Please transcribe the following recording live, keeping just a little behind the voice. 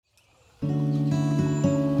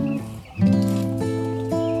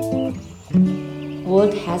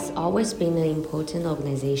WOOT has always been an important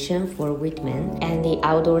organization for Whitman, and the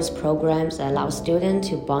outdoors programs allow students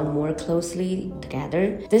to bond more closely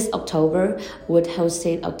together. This October, WOOT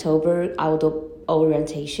hosted October Outdoor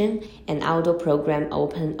Orientation, an outdoor program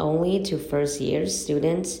open only to first-year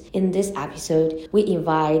students. In this episode, we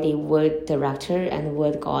invite the WOOT director and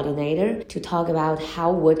WOOT coordinator to talk about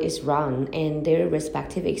how WOOT is run and their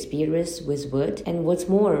respective experience with WOOT. And what's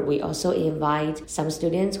more, we also invite some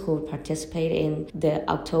students who participate in the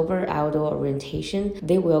October Outdoor Orientation.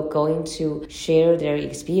 They will going to share their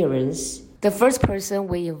experience. The first person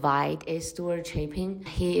we invite is Stuart Chapin.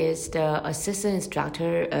 He is the assistant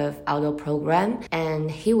instructor of outdoor program, and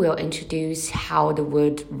he will introduce how the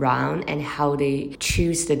WOOT run and how they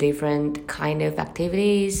choose the different kind of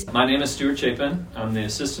activities. My name is Stuart Chapin. I'm the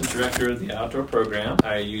assistant director of the outdoor program.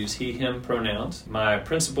 I use he, him pronouns. My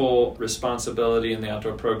principal responsibility in the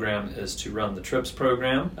outdoor program is to run the trips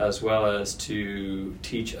program, as well as to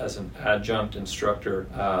teach as an adjunct instructor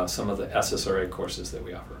some of the SSRA courses that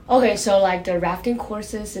we offer. Okay, so like the rafting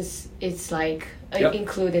courses it's like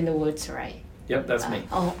included in the WOOT, right? Yep, that's me.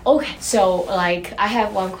 Okay. So like I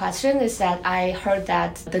have one question is that I heard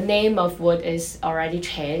that the name of WOOT is already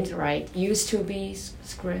changed, right? Used to be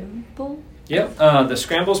Scramble? Yep. The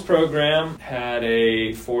Scrambles program had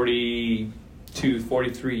a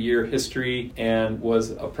 43-year history and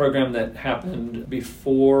was a program that happened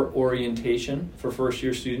before orientation for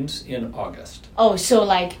first-year students in August. Oh, so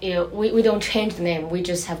like we don't change the name, we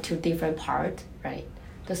just have two different parts, right?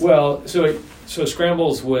 Well, so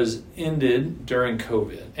Scrambles was ended during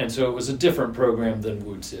COVID, and so it was a different program than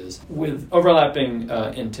WOOTS is, with overlapping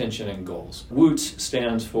intention and goals. WOOTS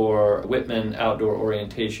stands for Whitman Outdoor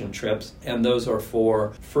Orientation Trips, and those are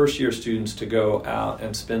for first-year students to go out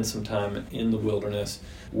and spend some time in the wilderness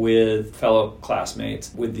with fellow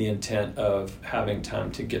classmates with the intent of having time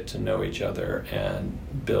to get to know each other and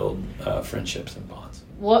build friendships and bonds.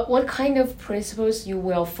 What kind of principles you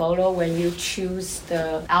will follow when you choose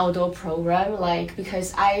the outdoor program? Like,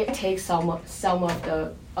 because I take some of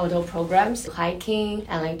the outdoor programs, hiking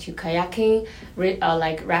and like to kayaking,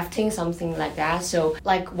 like rafting, something like that. So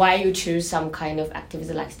like why you choose some kind of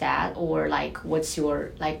activity like that, or like what's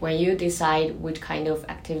your, like when you decide which kind of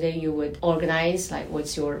activity you would organize, like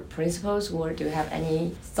what's your principles, or do you have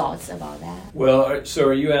any thoughts about that? Well, so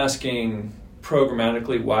are you asking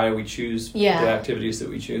programmatically why we choose the activities that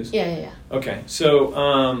we choose? Yeah. Okay, so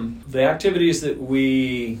the activities that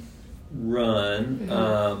we run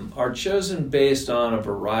are chosen based on a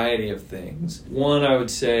variety of things. One, I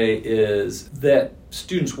would say, is that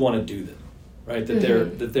students want to do them, right?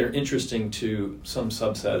 That they're interesting to some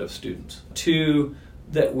subset of students. Two,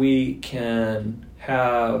 that we can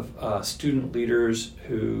have student leaders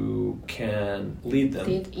who can lead them,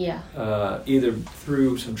 either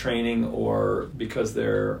through some training or because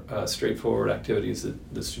they're straightforward activities that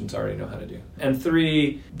the students already know how to do. And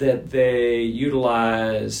three, that they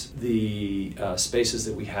utilize the spaces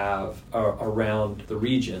that we have around the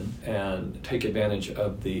region and take advantage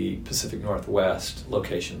of the Pacific Northwest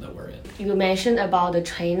location that we're in. You mentioned about the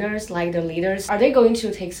trainers, like the leaders. Are they going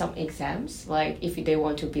to take some exams, like if they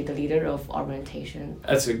want to be the leader of orientation?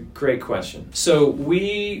 That's a great question. So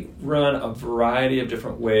we run a variety of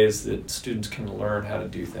different ways that students can learn how to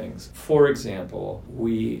do things. For example,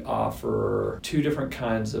 we offer 2 different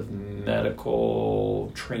kinds of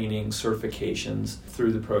medical training certifications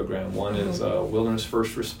through the program. One is a Wilderness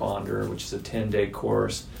First Responder, which is a 10-day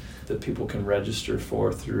course that people can register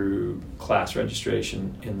for through class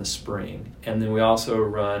registration in the spring. And then we also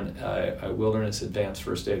run a Wilderness Advanced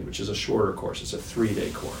First Aid, which is a shorter course. It's a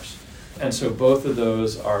 3-day course. And so both of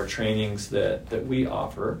those are trainings that we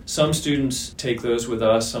offer. Some students take those with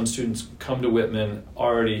us. Some students come to Whitman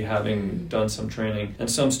already having done some training.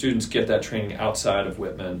 And some students get that training outside of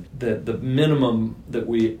Whitman. The minimum that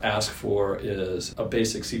we ask for is a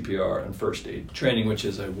basic CPR and first aid training, which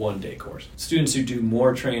is a 1-day course. Students who do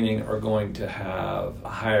more training are going to have a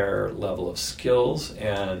higher level of skills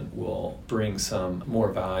and will bring some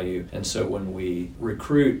more value. And so when we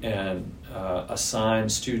recruit and assign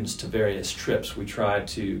students to various trips, we try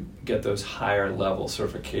to get those higher level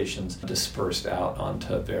certifications dispersed out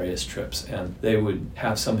onto various trips, and they would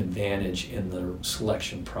have some advantage in the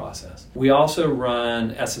selection process. We also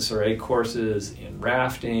run SSRA courses in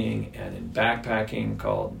rafting and in backpacking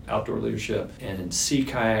called Outdoor Leadership, and in sea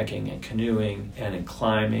kayaking and canoeing and in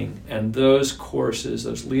climbing. And those courses,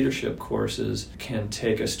 those leadership courses, can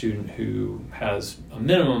take a student who has a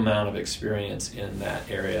minimum amount of experience in that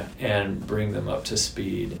area and bring them up to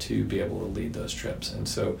speed to be able to lead those trips. And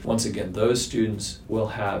so once again, those students will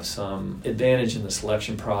have some advantage in the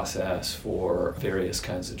selection process for various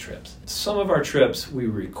kinds of trips. Some of our trips, we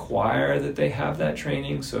require that they have that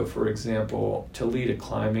training. So for example, to lead a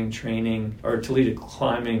climbing training or to lead a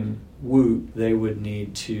climbing WOOT, they would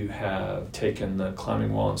need to have taken the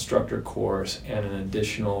climbing wall instructor course and an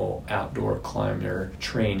additional outdoor climber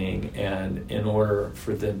training. And in order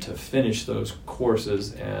for them to finish those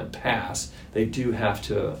courses and pass, they do have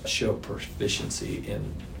to show proficiency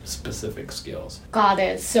in specific skills. Got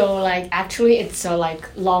it. So actually it's a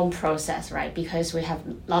long process, right? Because we have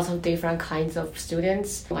lots of different kinds of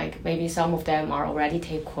students. Maybe some of them are already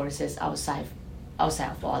take courses outside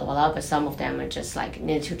of Walla, but some of them are just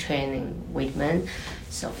need to train in Whitman.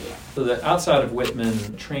 So yeah. So the outside of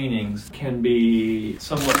Whitman trainings can be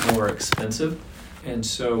somewhat more expensive. And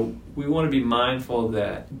so we want to be mindful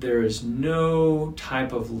that there is no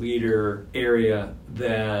type of leader area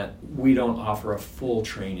that we don't offer a full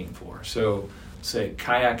training for. So say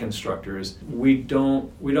kayak instructors, we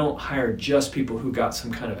don't hire just people who got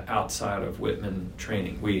some kind of outside of Whitman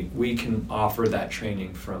training. We can offer that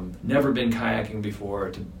training from never been kayaking before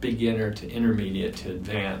to beginner to intermediate to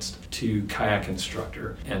advanced to kayak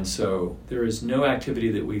instructor. And so there is no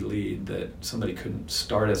activity that we lead that somebody couldn't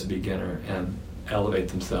start as a beginner and elevate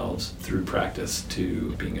themselves through practice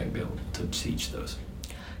to being able to teach those.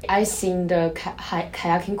 I've seen the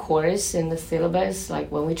kayaking course in the syllabus,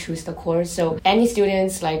 when we choose the course. So any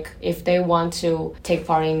students, if they want to take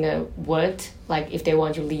part in the WOOT, if they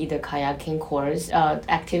want to lead the kayaking course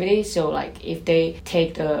activity, so if they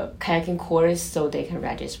take the kayaking course, so they can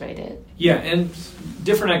register it. Yeah, and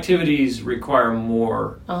different activities require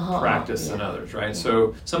more practice than others, right? Yeah.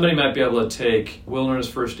 So somebody might be able to take wilderness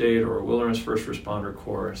first aid or a wilderness first responder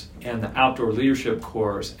course and the outdoor leadership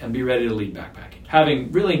course and be ready to lead backpacking,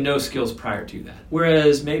 having really no skills prior to that.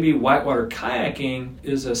 Whereas maybe whitewater kayaking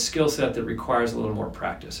is a skill set that requires a little more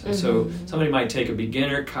practice. And so somebody might take a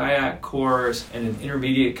beginner kayak course and an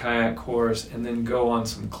intermediate kayak course and then go on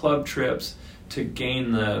some club trips to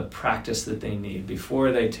gain the practice that they need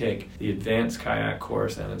before they take the advanced kayak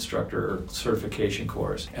course and instructor certification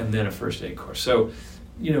course and then a first aid course. So,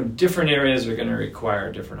 different areas are going to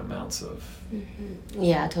require different amounts of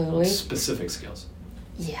yeah, totally specific skills.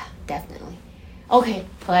 Yeah, definitely. Okay,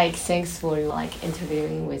 thanks for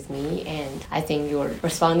interviewing with me, and I think your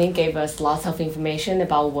responding gave us lots of information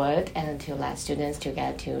about WOOT and to let students to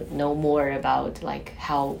get to know more about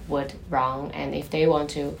how WOOT run, and if they want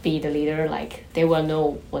to be the leader, they will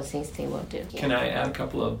know what things they will do. Yeah. Can I add a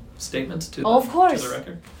couple of statements to of course. To the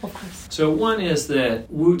record? Of course. So one is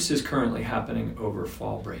that WOOTS is currently happening over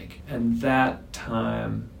fall break, and that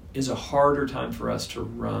time is a harder time for us to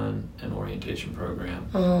run an orientation program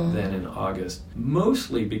than in August,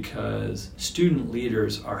 mostly because student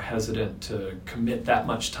leaders are hesitant to commit that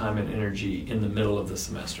much time and energy in the middle of the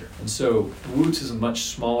semester. And so WOOTS is a much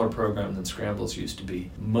smaller program than Scrambles used to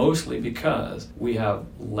be, mostly because we have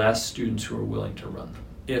less students who are willing to run them.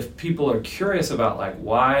 If people are curious about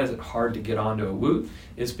why is it hard to get onto a WOOT,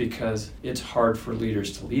 it's because it's hard for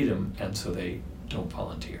leaders to lead them, and so they don't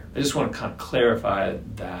volunteer. I just want to kind of clarify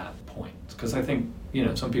that point, because I think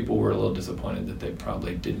some people were a little disappointed that they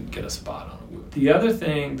probably didn't get a spot on a WOOT. The other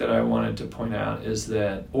thing that I wanted to point out is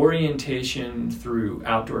that orientation through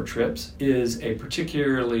outdoor trips is a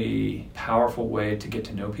particularly powerful way to get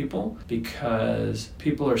to know people, because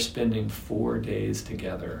people are spending 4 days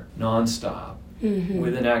together nonstop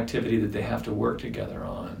with an activity that they have to work together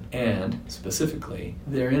on. And specifically,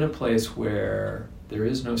 they're in a place where there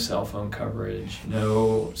is no cell phone coverage,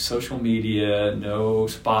 no social media, no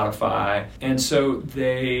Spotify. And so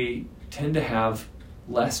they tend to have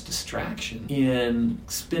less distraction in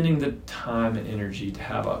spending the time and energy to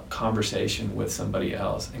have a conversation with somebody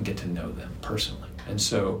else and get to know them personally. And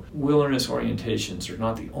so wilderness orientations are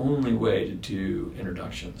not the only way to do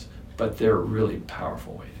introductions, but they're a really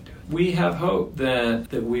powerful way to do it. We have hope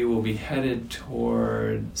that we will be headed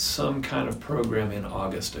toward some kind of program in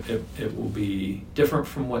August. It will be different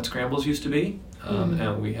from what Scrambles used to be,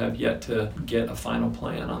 and we have yet to get a final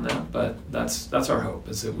plan on that, but that's our hope,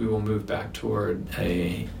 is that we will move back toward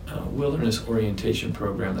a wilderness orientation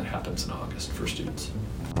program that happens in August for students.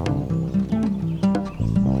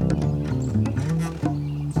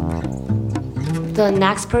 The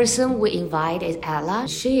next person we invite is Ella.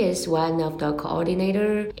 She is one of the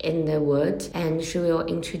coordinator in the WOOT, and she will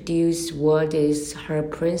introduce what is her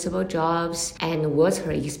principal jobs and what's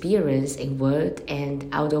her experience in WOOT and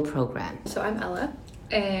outdoor program. So I'm Ella.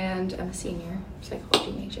 and I'm a senior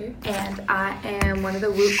psychology major. And I am one of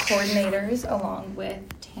the WOOT coordinators along with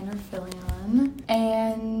Tanner Fillion.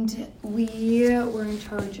 And we were in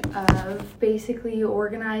charge of basically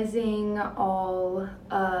organizing all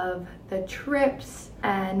of the trips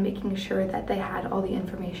and making sure that they had all the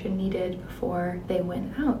information needed before they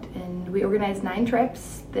went out. And we organized 9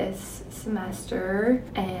 trips this semester,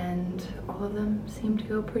 and all of them seemed to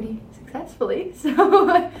go pretty successfully. So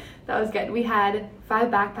that was good. We had 5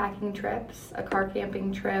 backpacking trips, a car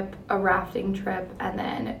camping trip, a rafting trip, and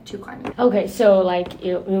then 2 climbing. Okay, so like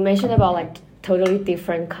you mentioned about like totally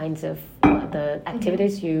different kinds of the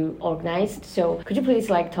activities you organized. So could you please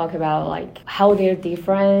like talk about like how they're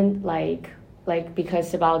different, like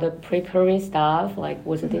because about the preparing stuff, like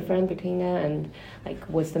what's the difference between them, and like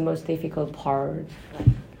what's the most difficult part?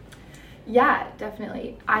 Yeah,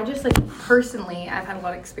 definitely. I just like personally, I've had a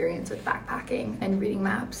lot of experience with backpacking and reading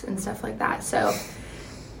maps and stuff like that. So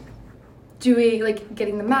doing like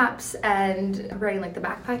getting the maps and writing like the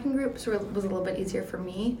backpacking groups was a little bit easier for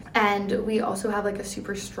me. And we also have like a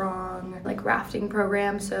super strong like rafting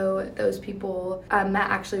program. So those people met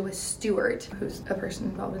actually with Stuart, who's a person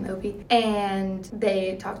involved in the OP, and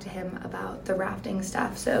they talked to him about the rafting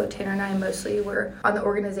stuff. So Tanner and I mostly were on the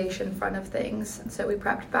organization front of things. So we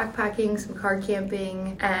prepped backpacking, some car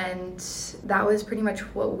camping, and that was pretty much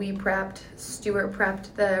what we prepped. Stuart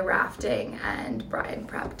prepped the rafting, and Brian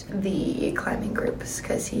prepped the climbing groups,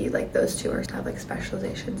 because he like those two have like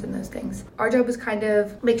specializations in those things. Our job was kind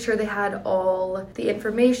of make sure they had all the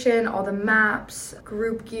information, all the maps.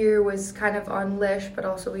 Group gear was kind of on Lish, but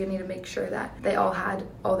also we need to make sure that they all had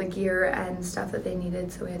all the gear and stuff that they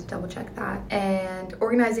needed, so we had to double check that. And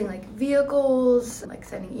organizing like vehicles, like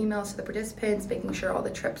sending emails to the participants, making sure all the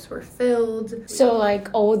trips were filled. So like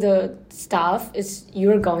all the stuff is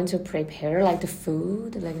you're going to prepare, like the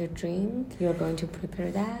food, like the drink, you're going to prepare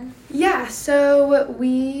that? Yeah, so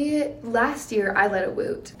last year I led a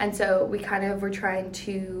WOOT, and so we kind of were trying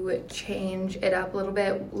to change it up a little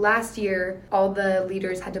bit. Last year, all the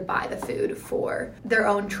leaders had to buy the food for their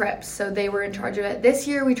own trips, so they were in charge of it. This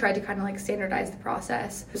year we tried to kind of like standardize the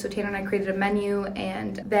process. So Tanner and I created a menu,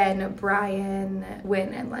 and then Brian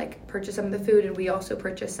went and like purchased some of the food, and we also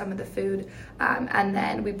purchased some of the food, and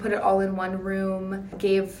then we put it all in one room,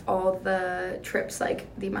 gave all the trips like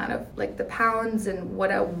the amount of like the pounds and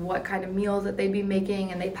what kind of meals that they'd be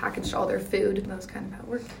making, and they packaged all their food. That was kind of how it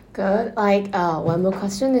worked. Good. Like one more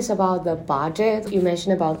question is about the budget. You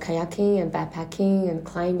mentioned about kayaking and backpacking and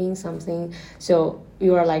climbing something. So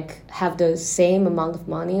you are like have the same amount of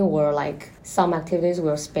money, or like some activities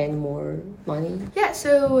will spend more money? Yeah,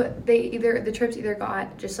 so the trips either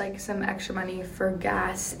got just like some extra money for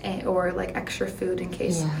gas or like extra food in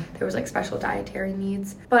case there was like special dietary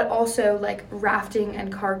needs. But also like rafting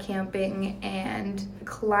and car camping and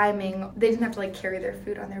climbing, they didn't have to like carry their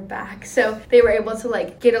food on their back. So they were able to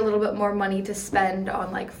like get a little bit more money to spend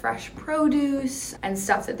on like fresh produce and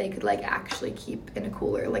stuff that they could like actually keep in a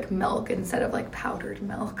cooler, like milk instead of like powdered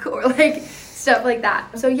milk or like stuff like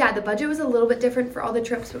that. So yeah, the budget was a little bit different for all the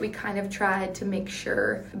trips, but we kind of tried to make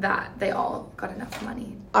sure that they all got enough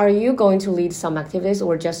money. Are you going to lead some activities,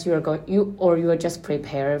 or just you are just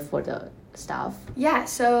prepared for the stuff? Yeah,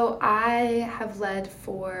 so I have led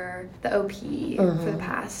for the OP for the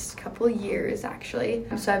past couple of years actually.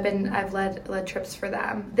 So I've led trips for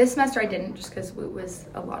them. This semester I didn't, just because it was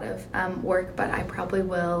a lot of work, but I probably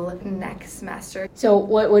will next semester. So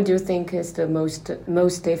what would you think is the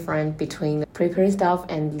most different between preparing stuff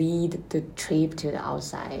and lead the trip to the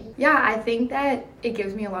outside? Yeah, I think that it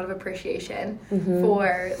gives me a lot of appreciation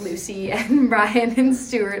for Lucy and Brian and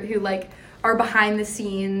Stuart, who like are behind the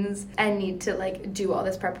scenes and need to like do all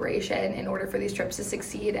this preparation in order for these trips to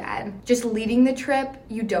succeed. And just leading the trip,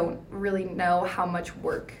 you don't really know how much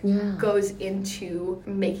work goes into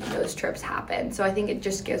making those trips happen. So I think it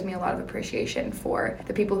just gives me a lot of appreciation for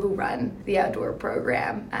the people who run the outdoor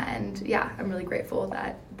program. And yeah, I'm really grateful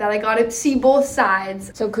that I got to see both sides.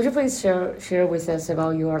 So could you please share with us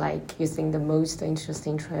about your like you think the most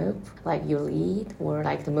interesting trip like you lead, or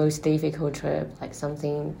like the most difficult trip, like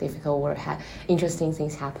something difficult or interesting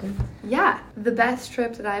things happen? Yeah, the best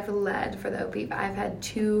trip that I've led for the OP, I've had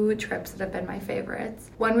 2 trips that have been my favorites.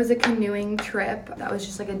 One was a canoeing trip. That was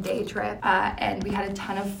just like a day trip, and we had a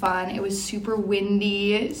ton of fun. It was super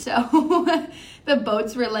windy, so the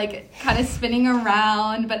boats were like kind of spinning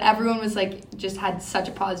around, but everyone was like just had such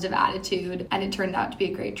a positive positive attitude, and it turned out to be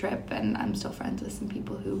a great trip, and I'm still friends with some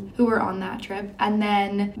people who were on that trip. And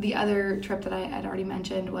then the other trip that I had already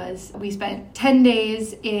mentioned was we spent 10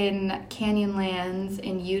 days in Canyonlands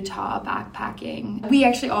in Utah backpacking. We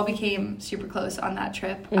actually all became super close on that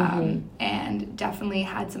trip, and definitely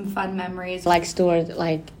had some fun memories. Like Stuart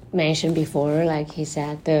mentioned before, like he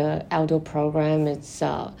said, the outdoor program is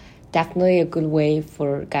definitely a good way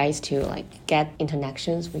for guys to get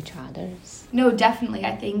interactions with others. No, definitely.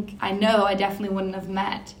 I definitely wouldn't have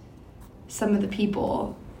met some of the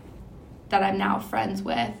people that I'm now friends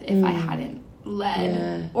with if I hadn't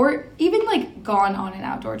led or even gone on an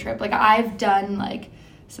outdoor trip. I've done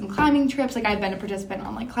some climbing trips. I've been a participant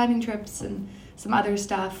on climbing trips and some other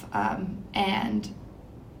stuff, and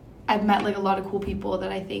I've met a lot of cool people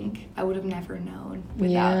that I think I would have never known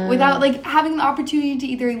without having the opportunity to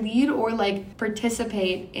either lead or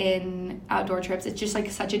participate in outdoor trips. It's just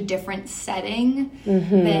such a different setting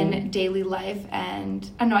than daily life, and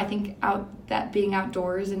I don't know, I think that being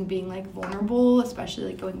outdoors and being vulnerable,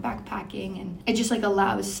 especially going backpacking, and it just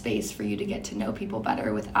allows space for you to get to know people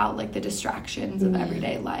better without the distractions of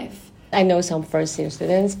everyday life. I know some first-year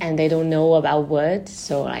students and they don't know about WOOT,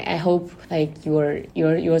 so I hope your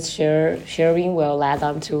sharing will let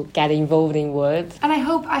them to get involved in WOOT. And I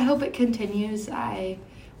hope it continues.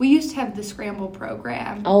 We used to have the Scramble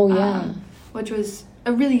program. Oh yeah, which was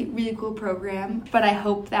a really, really cool program. But I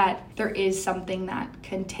hope that there is something that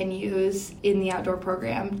continues in the outdoor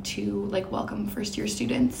program to welcome first-year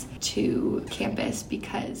students to campus,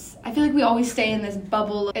 because I feel we always stay in this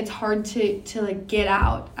bubble. It's hard to get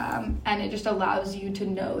out, and it just allows you to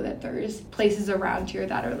know that there's places around here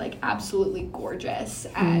that are absolutely gorgeous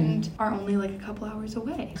and are only a couple hours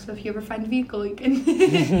away. So if you ever find a vehicle, you can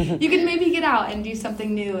you can maybe get out and do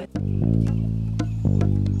something new.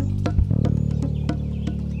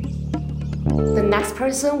 The next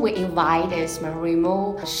person we invite is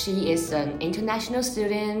Marimo. She is an international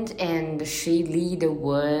student and she leads the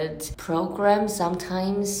WOOT program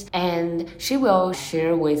sometimes, and she will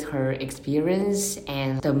share with her experience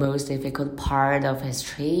and the most difficult part of his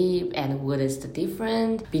trip and what is the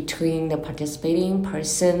difference between the participating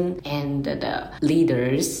person and the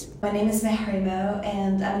leaders. My name is Marimo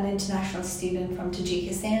and I'm an international student from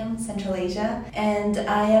Tajikistan, Central Asia, and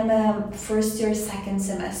I am a first-year, second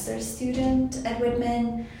semester student at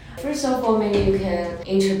Whitman. First of all, maybe you can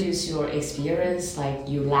introduce your experience,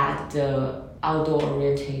 you led the outdoor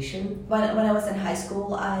orientation. When I was in high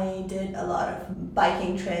school, I did a lot of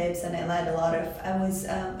biking trips and I was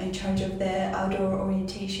in charge of the outdoor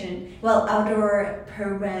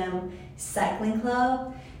program cycling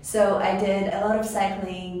club. So I did a lot of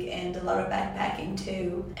cycling and a lot of backpacking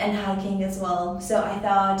too, and hiking as well. So I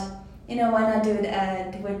thought, why not do it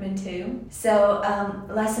at Whitman too? So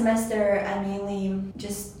last semester I mainly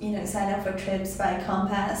just, signed up for trips by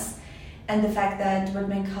Compass, and the fact that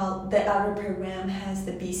Whitman the outdoor program has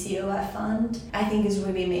the BCOF fund, I think is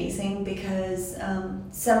really amazing, because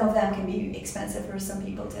some of them can be expensive for some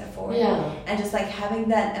people to afford. Yeah. And just having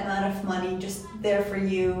that amount of money just there for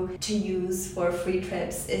you to use for free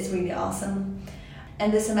trips is really awesome.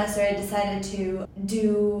 And this semester I decided to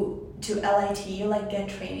LIT, get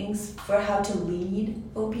trainings for how to lead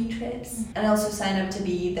OP trips, and also sign up to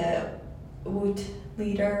be the WOOT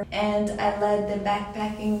leader. And I led the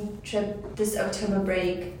backpacking trip this October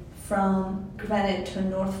break from Granite to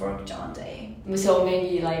North Fork John Day. So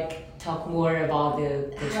maybe talk more about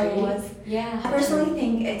the how it was. Yeah. I personally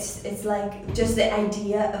think it's just the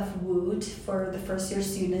idea of WOOT for the first year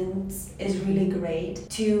students is really great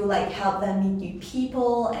to help them meet new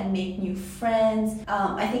people and make new friends.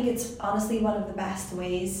 I think it's honestly one of the best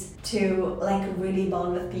ways to really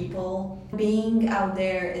bond with people. Being out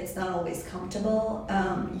there, it's not always comfortable.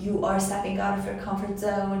 You are stepping out of your comfort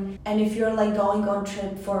zone, and if you're going on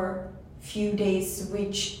trip for few days,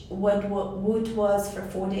 which what WOOT was for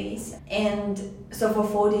 4 days, and so for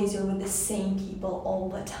 4 days you're with the same people all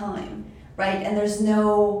the time, right? And there's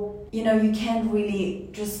no, you can't really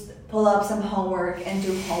just pull up some homework and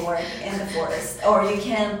do homework in the forest, or you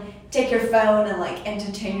can take your phone and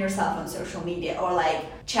entertain yourself on social media, or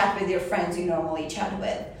chat with your friends you normally chat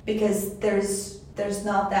with, because there's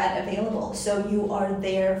not that available. So you are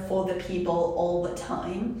there for the people all the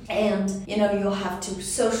time, and you have to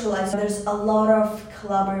socialize. There's a lot of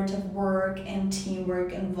collaborative work and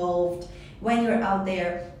teamwork involved when you're out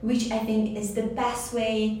there, which I think is the best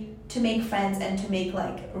way to make friends and to make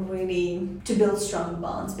to build strong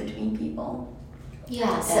bonds between people.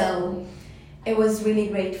 Yeah. So it was really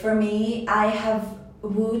great for me.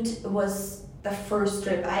 WOOT was the first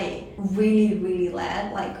trip I really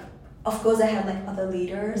led of course I had like other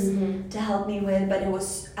leaders to help me with, but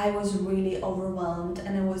I was really overwhelmed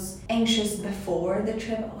and I was anxious before the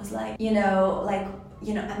trip. I was like,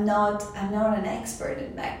 I'm not an expert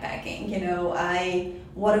in backpacking.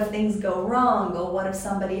 What if things go wrong, or what if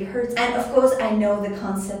somebody hurts? And of course I know the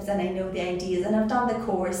concepts and I know the ideas and I've done the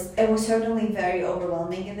course. It was certainly very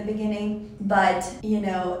overwhelming in the beginning, but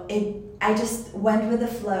I just went with the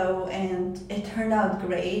flow and it turned out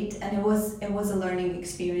great, and it was a learning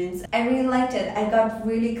experience. I really liked it. I got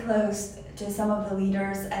really close to some of the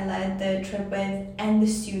leaders I led the trip with and the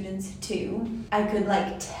students too. I could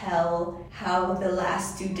tell how the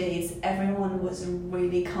last 2 days everyone was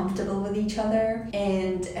really comfortable with each other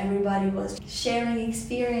and everybody was sharing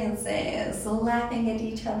experiences, laughing at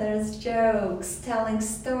each other's jokes, telling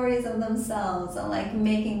stories of themselves, and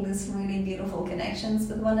making these really beautiful connections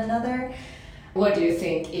with one another. What do you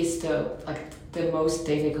think is the most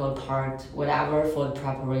difficult part, whatever, for the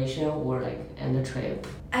preparation or and the trip?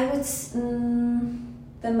 I would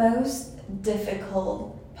the most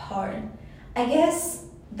difficult part, I guess,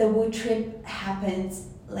 the WOOT trip happens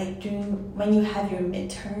when you have your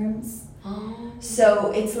midterms. Oh.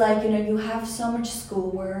 So it's you have so much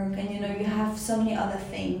schoolwork and you have so many other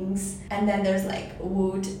things, and then there's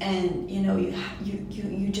WOOT, and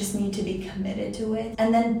you just need to be committed to it,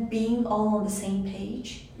 and then being all on the same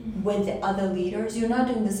page with the other leaders. You're not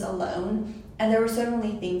doing this alone, and there were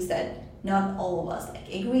certainly things that not all of us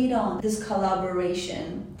agreed on. This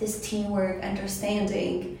collaboration, this teamwork,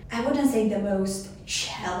 understanding, I wouldn't say the most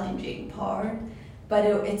challenging part, but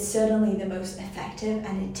it's certainly the most effective,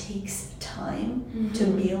 and it takes time to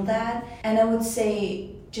build that. And I would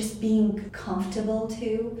say just being comfortable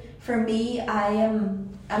too. For me, I'm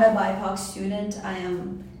a BIPOC student. I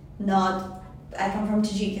come from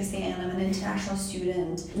Tajikistan. I'm an international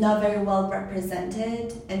student, not very well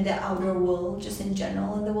represented in the outer world, just in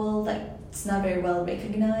general in the world. It's not very well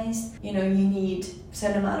recognized. You need a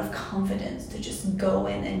certain amount of confidence to just go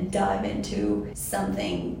in and dive into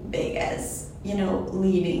something big as,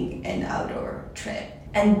 leading an outdoor trip.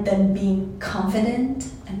 And then being confident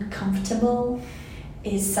and comfortable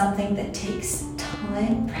is something that takes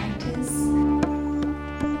time, practice.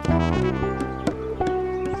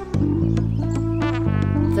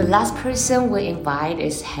 The last person we invite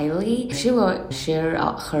is Haley. She will share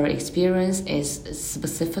her experience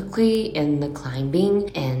specifically in the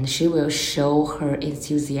climbing, and she will show her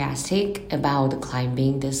enthusiastic about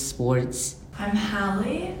climbing the sports. I'm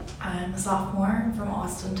Hallie. I'm a sophomore from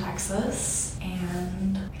Austin, Texas,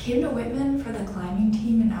 and I came to Whitman for the climbing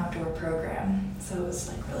team and outdoor program. So it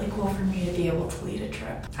was really cool for me to be able to lead a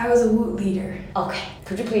trip. I was a WOOT leader. Okay,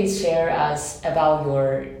 could you please share us about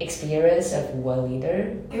your experience of WOOT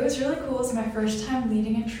leader? It was really cool. It was my first time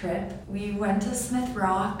leading a trip. We went to Smith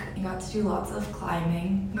Rock and got to do lots of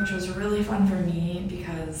climbing, which was really fun for me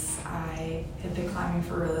because I had been climbing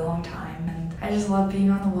for a really long time, and I just love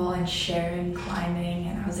being on the wall and sharing climbing,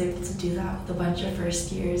 and I was able to do that with a bunch of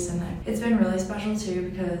first years. And it's been really special too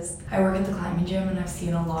because I work at the climbing gym and I've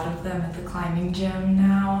seen a lot of them at the climbing gym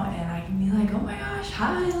now, and I can be like, oh my gosh,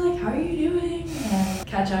 hi, how are you doing? And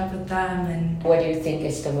catch up with them. And what do you think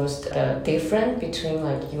is the most different between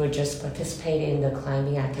you were just participating in the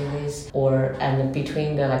climbing activities and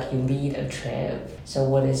between you lead a trip? So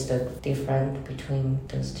what is the difference between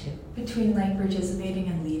those two? Between participating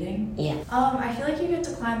and leading? Yeah. I feel you get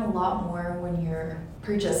to climb a lot more when you're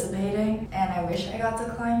participating, and I wish I got to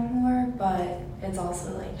climb more, but it's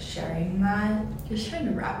also sharing that. Just trying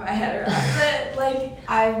to wrap my head around it.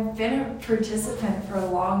 I've been a participant for a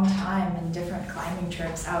long time in different climbing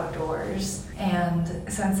trips outdoors, and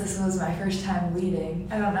since this was my first time leading,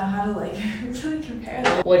 I don't know how to really compare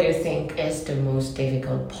that. What do you think is the most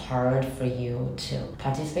difficult part for you to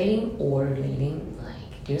participating or leading?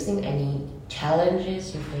 Do you think any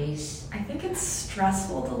challenges you face? I think it's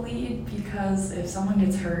stressful to lead because if someone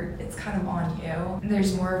gets hurt, it's kind of on you. And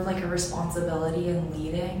there's more of a responsibility in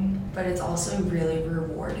leading, but it's also really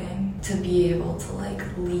rewarding to be able to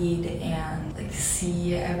lead and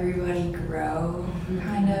see everybody grow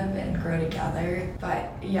and grow together.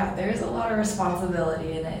 But yeah, there's a lot of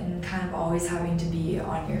responsibility in it and kind of always having to be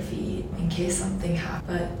on your feet in case something happens.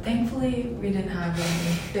 But thankfully we didn't have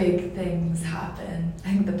any big things happen. I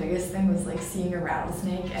think the biggest thing was seeing a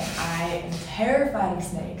rattlesnake, and I am terrified of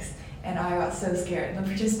snakes. And I got so scared. The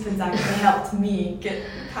participants actually helped me get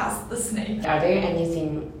past the snake. Are there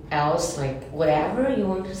anything else, whatever you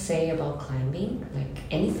want to say about climbing?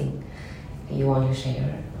 Anything you want to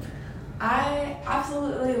share? I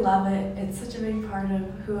absolutely love it. It's such a big part of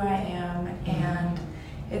who I am, and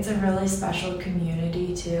it's a really special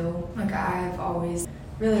community too. I've always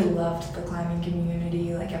really loved the climbing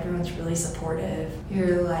community. Like, everyone's really supportive.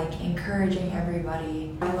 You're like encouraging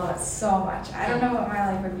everybody. I love it so much. I don't know what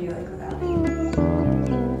my life would be like without it.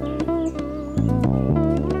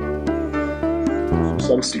 For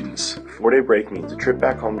some students, 4-day break means a trip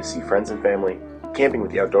back home to see friends and family, camping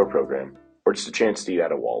with the outdoor program, or just a chance to eat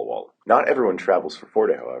at a Walla Walla. Not everyone travels for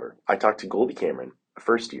 4-day, however. I talked to Goldie Cameron, a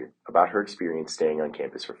first year, about her experience staying on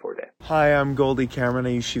campus for 4-day. Hi, I'm Goldie Cameron. I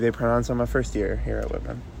use she, they pronouns. I'm a first year here at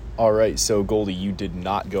Whitman. All right, so Goldie, you did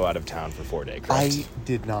not go out of town for 4-day, correct? I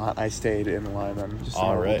did not. I stayed in Lyman, just in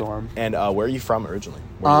a little dorm. And where are you from originally?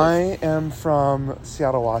 I am from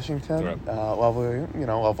Seattle, Washington. Right.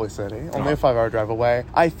 Lovely city. Only a 5-hour drive away.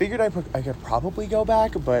 I figured I could probably go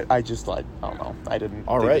back, but I just I don't know. I didn't.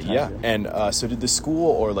 All right, yeah. And so did the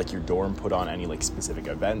school or like your dorm put on any like specific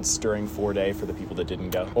events during 4-day for the people that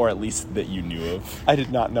didn't go, or at least that you knew of? I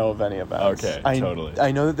did not know of any events. Okay, totally.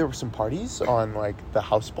 I know that there were some parties on like the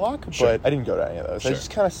house block, Sure. but I didn't go to any of those. Sure. I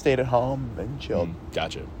just kind of stayed at home and chilled.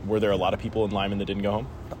 Gotcha. Were there a lot of people in Lyman that didn't go home?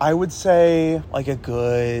 I would say like a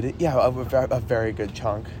very good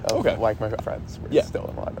chunk of like my friends were still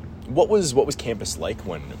in Lyman. What was campus like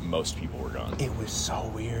when most people were gone? It was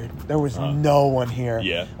so weird. There was no one here.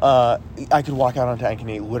 Yeah. I could walk out onto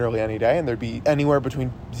Ankeny literally any day, and there'd be anywhere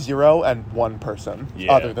between 0 and 1 person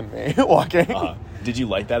other than me walking. Did you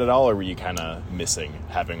like that at all, or were you kind of missing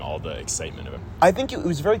having all the excitement of it? I think it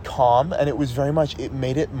was very calm, and it was very much, it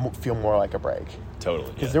made it feel more like a break.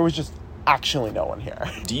 Totally. Because there was just actually no one here.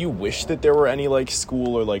 Do you wish that there were any like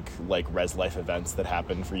school or like res life events that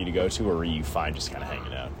happened for you to go to, or were you fine just kind of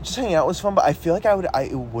hanging out? Just hanging out was fun, but I feel like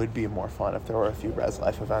it would be more fun if there were a few res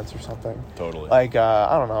life events or something. Totally. Like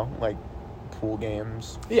I don't know, like pool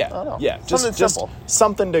games. Yeah. I don't know. Yeah. Something simple.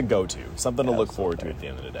 Something to go to. Something to look forward to at the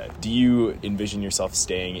end of the day. Do you envision yourself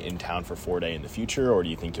staying in town for 4-day in the future, or do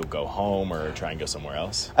you think you'll go home or try and go somewhere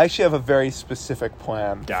else? I actually have a very specific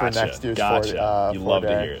plan for next year's 4-day. You love to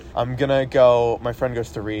hear it. I'm going to go, my friend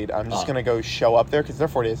goes to Reed. I'm just going to go show up there because their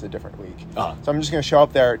 4-day is a different week. So I'm just going to show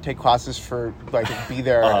up there, take classes for, be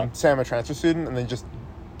there, and say I'm a transfer student, and then just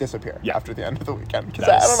disappear after the end of the weekend. Because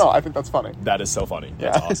I don't know, I think that's funny. That is so funny.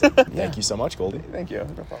 That's awesome. Thank you so much, Goldie. Thank you. No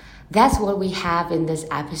problem. That's what we have in this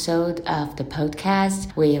episode of the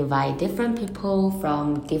podcast. We invite different people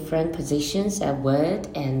from different positions at WOOT,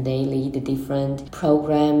 and they lead different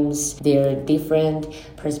programs, their different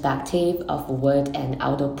perspective of WOOT and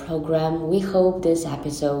outdoor program. We hope this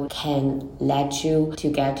episode can let you to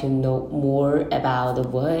get to know more about the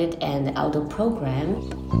WOOT and the outdoor program.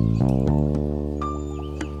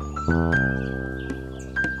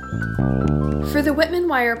 For the Whitman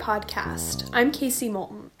Wire podcast, I'm Casey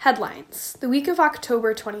Moulton. Headlines: the week of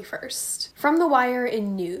October 21st. From the Wire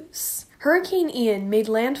in news. Hurricane Ian made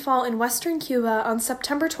landfall in western Cuba on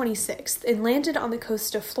September 26th and landed on the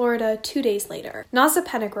coast of Florida 2 days later. Naza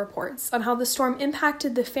Pennick reports on how the storm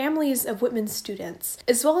impacted the families of Whitman students,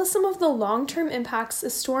 as well as some of the long-term impacts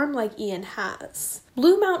a storm like Ian has.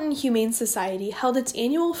 Blue Mountain Humane Society held its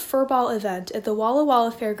annual furball event at the Walla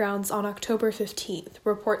Walla Fairgrounds on October 15th,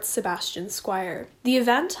 reports Sebastian Squire. The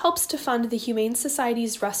event helps to fund the Humane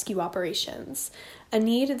Society's rescue operations, a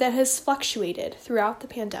need that has fluctuated throughout the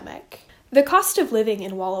pandemic. The cost of living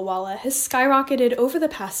in Walla Walla has skyrocketed over the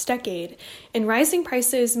past decade, and rising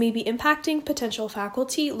prices may be impacting potential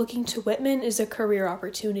faculty looking to Whitman as a career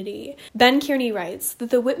opportunity. Ben Kearney writes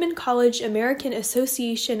that the Whitman College American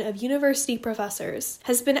Association of University Professors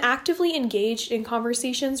has been actively engaged in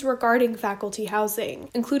conversations regarding faculty housing,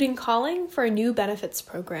 including calling for a new benefits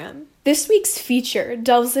program. This week's feature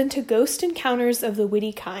delves into ghost encounters of the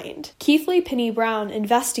witty kind. Keithley Penny Brown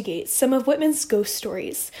investigates some of Whitman's ghost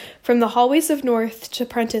stories, from the hallways of North to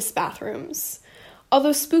Prentice bathrooms.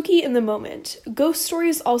 Although spooky in the moment, ghost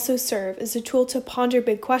stories also serve as a tool to ponder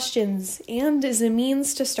big questions and as a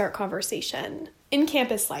means to start conversation. In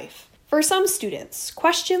campus life. For some students,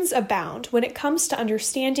 questions abound when it comes to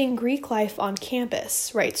understanding Greek life on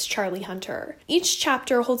campus, writes Charlie Hunter. Each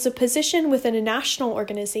chapter holds a position within a national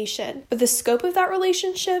organization, but the scope of that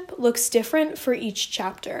relationship looks different for each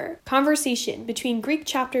chapter. Conversation between Greek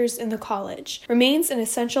chapters in the college remains an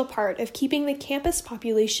essential part of keeping the campus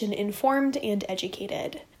population informed and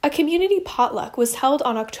educated. A community potluck was held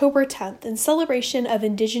on October 10th in celebration of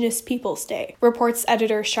Indigenous Peoples Day, reports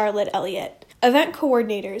editor Charlotte Elliott. Event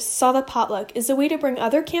coordinators saw the potluck as a way to bring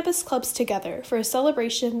other campus clubs together for a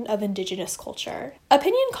celebration of Indigenous culture.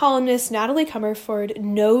 Opinion columnist Natalie Comerford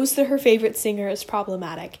knows that her favorite singer is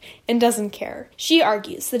problematic and doesn't care. She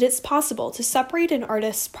argues that it's possible to separate an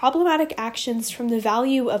artist's problematic actions from the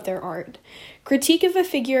value of their art. Critique of a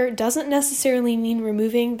figure doesn't necessarily mean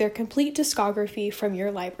removing their complete discography from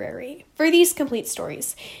your library. For these complete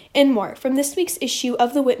stories and more from this week's issue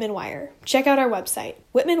of the Whitman Wire, check out our website,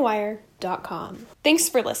 whitmanwire.com. Thanks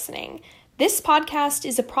for listening. This podcast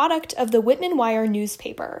is a product of the Whitman Wire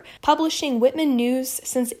newspaper, publishing Whitman News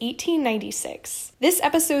since 1896. This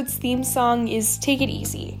episode's theme song is Take It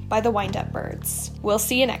Easy by the Wind Up Birds. We'll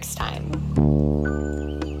see you next time.